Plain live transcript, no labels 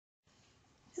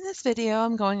In this video,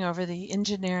 I'm going over the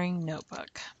engineering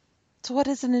notebook. So what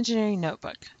is an engineering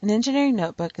notebook? An engineering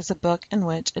notebook is a book in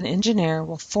which an engineer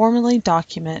will formally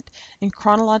document in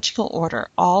chronological order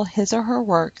all his or her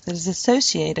work that is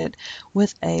associated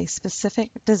with a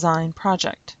specific design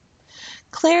project.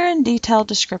 Clear and detailed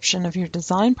description of your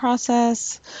design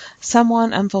process.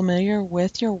 Someone unfamiliar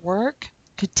with your work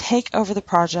could take over the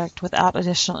project without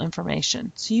additional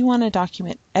information. So you want to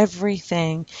document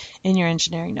everything in your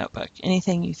engineering notebook.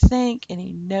 Anything you think,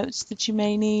 any notes that you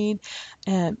may need,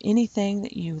 anything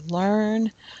that you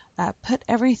learn, put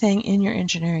everything in your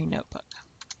engineering notebook.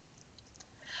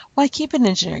 Why keep an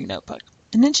engineering notebook?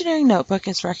 An engineering notebook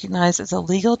is recognized as a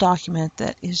legal document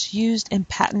that is used in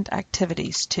patent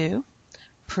activities to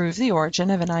prove the origin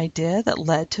of an idea that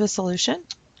led to a solution,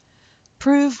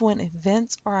 prove when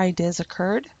events or ideas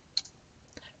occurred,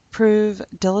 prove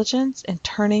diligence in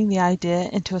turning the idea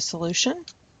into a solution,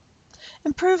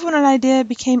 and prove when an idea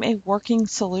became a working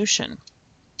solution.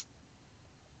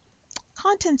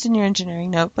 Contents in your engineering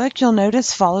notebook, you'll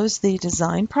notice, follows the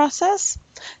design process: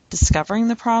 discovering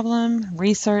the problem,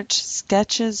 research,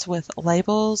 sketches with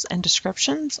labels and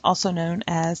descriptions, also known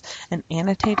as an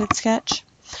annotated sketch,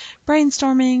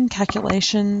 brainstorming,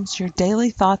 calculations, your daily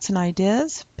thoughts and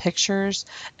ideas, pictures,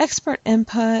 expert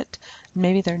input,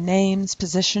 maybe their names,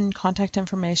 position, contact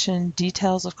information,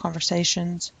 details of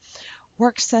conversations,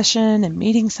 work session and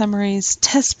meeting summaries,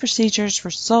 test procedures,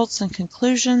 results and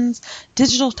conclusions,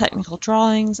 digital technical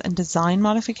drawings, and design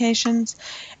modifications.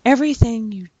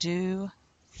 Everything you do,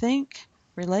 think,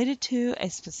 related to a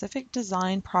specific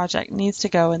design project needs to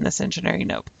go in this engineering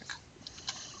notebook.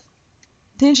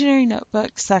 The engineering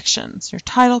notebook sections: your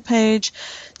title page,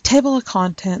 table of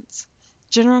contents,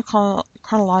 general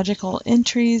chronological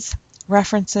entries,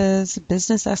 references,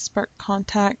 business expert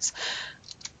contacts.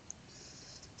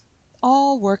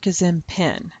 All work is in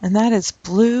pen, and that is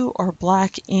blue or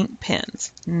black ink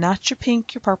pens. Not your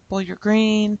pink, your purple, your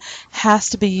green.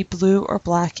 Has to be blue or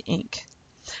black ink.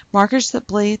 Markers that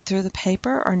bleed through the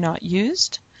paper are not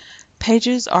used.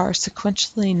 Pages are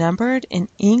sequentially numbered in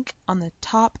ink on the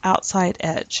top outside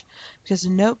edge, because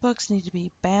notebooks need to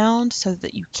be bound so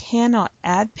that you cannot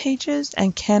add pages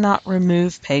and cannot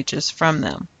remove pages from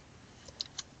them.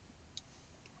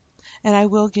 And I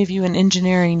will give you an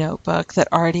engineering notebook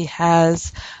that already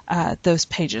has those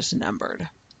pages numbered.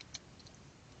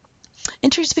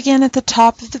 Entries begin at the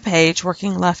top of the page,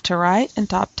 working left to right and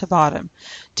top to bottom.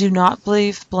 Do not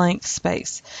leave blank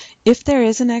space. If there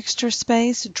is an extra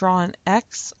space, draw an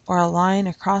X or a line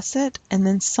across it and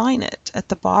then sign it at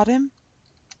the bottom.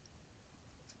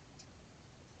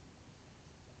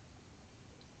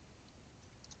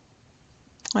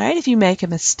 All right, if you make a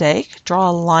mistake, draw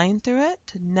a line through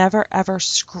it. Never ever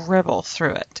scribble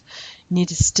through it. You need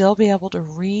to still be able to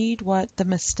read what the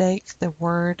mistake, the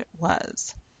word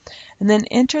was. And then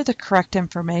enter the correct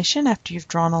information after you've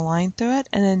drawn a line through it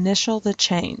and initial the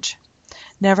change.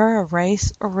 Never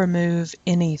erase or remove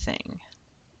anything.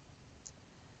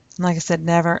 And like I said,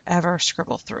 never ever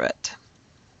scribble through it.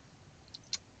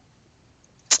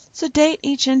 So date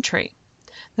each entry.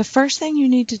 The first thing you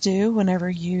need to do whenever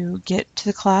you get to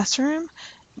the classroom,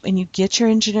 when you get your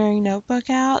engineering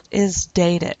notebook out, is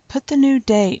date it. Put the new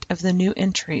date of the new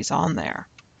entries on there.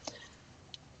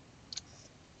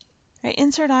 Right,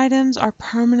 insert items are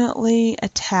permanently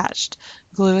attached.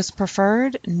 Glue is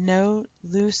preferred. No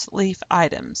loose leaf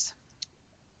items.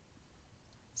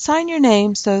 Sign your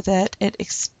name so that it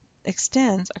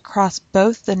extends across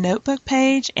both the notebook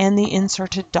page and the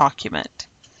inserted document.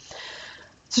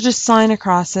 So just sign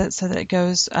across it so that it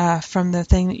goes from the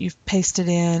thing that you've pasted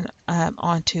in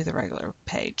onto the regular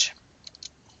page.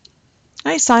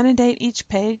 All right, sign and date each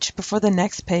page before the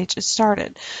next page is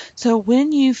started. So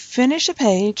when you finish a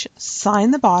page, sign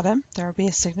the bottom. There will be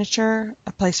a signature,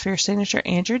 a place for your signature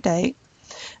and your date.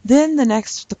 Then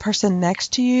the person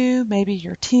next to you, maybe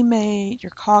your teammate,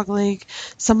 your colleague,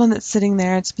 someone that's sitting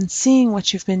there that's been seeing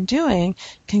what you've been doing,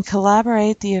 can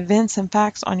collaborate the events and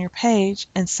facts on your page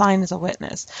and sign as a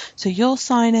witness. So you'll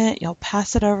sign it, you'll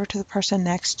pass it over to the person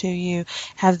next to you,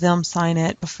 have them sign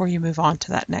it before you move on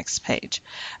to that next page.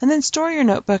 And then store your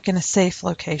notebook in a safe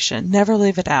location. Never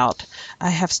leave it out. I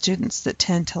have students that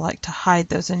tend to like to hide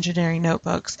those engineering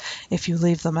notebooks if you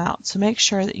leave them out. So make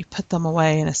sure that you put them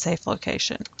away in a safe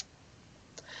location.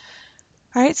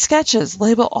 All right, sketches.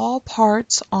 Label all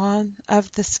parts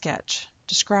of the sketch.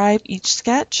 Describe each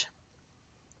sketch.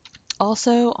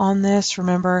 Also on this,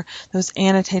 remember those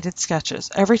annotated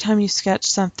sketches. Every time you sketch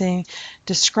something,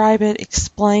 describe it,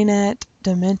 explain it,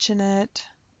 dimension it.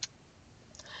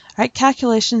 All right,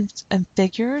 calculations and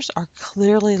figures are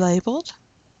clearly labeled.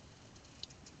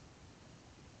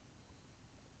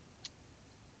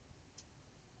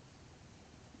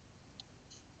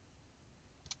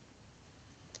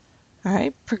 All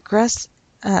right, progress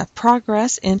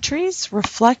entries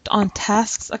reflect on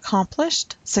tasks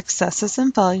accomplished, successes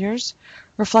and failures,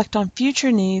 reflect on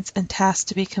future needs and tasks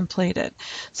to be completed.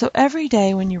 So every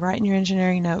day when you write in your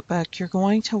engineering notebook, you're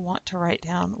going to want to write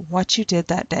down what you did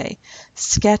that day.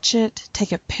 Sketch it,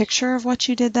 take a picture of what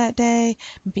you did that day,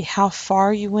 maybe how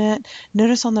far you went.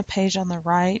 Notice on the page on the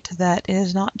right that it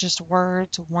is not just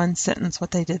words, one sentence,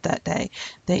 what they did that day.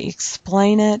 They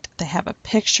explain it, they have a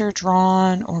picture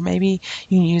drawn, or maybe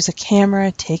you can use a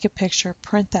camera, take a picture,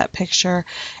 print that picture,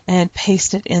 and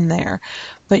paste it in there.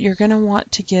 But you're going to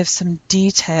want to give some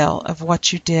detail of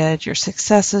what you did, your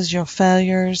successes, your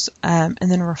failures, and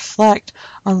then reflect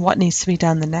on what needs to be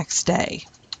done the next day.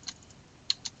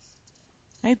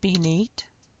 Okay, be neat,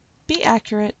 be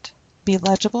accurate, be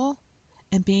legible,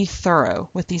 and be thorough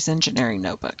with these engineering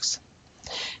notebooks.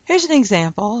 Here's an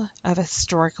example of a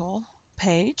historical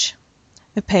page,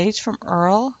 a page from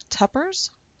Earl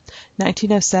Tupper's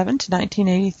 1907 to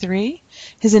 1983,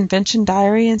 his invention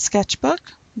diary and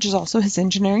sketchbook, which is also his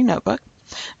engineering notebook.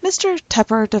 Mr.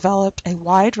 Tupper developed a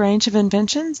wide range of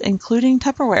inventions, including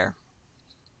Tupperware.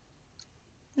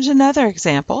 There's another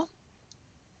example.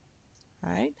 All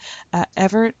right,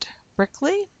 Everett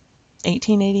Brickley,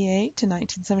 1888 to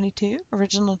 1972,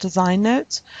 original design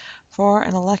notes for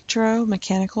an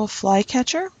electromechanical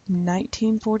flycatcher,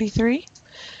 1943.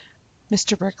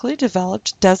 Mr. Brickley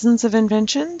developed dozens of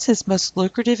inventions. His most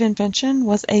lucrative invention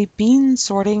was a bean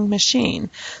sorting machine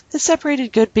that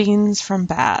separated good beans from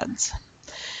bads.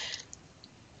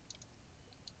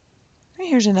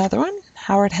 Here's another one,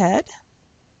 Howard Head,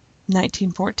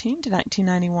 1914 to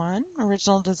 1991,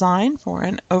 original design for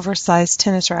an oversized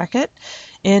tennis racket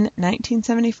in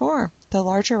 1974. The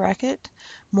larger racket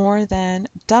more than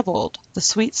doubled the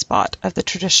sweet spot of the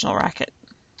traditional racket.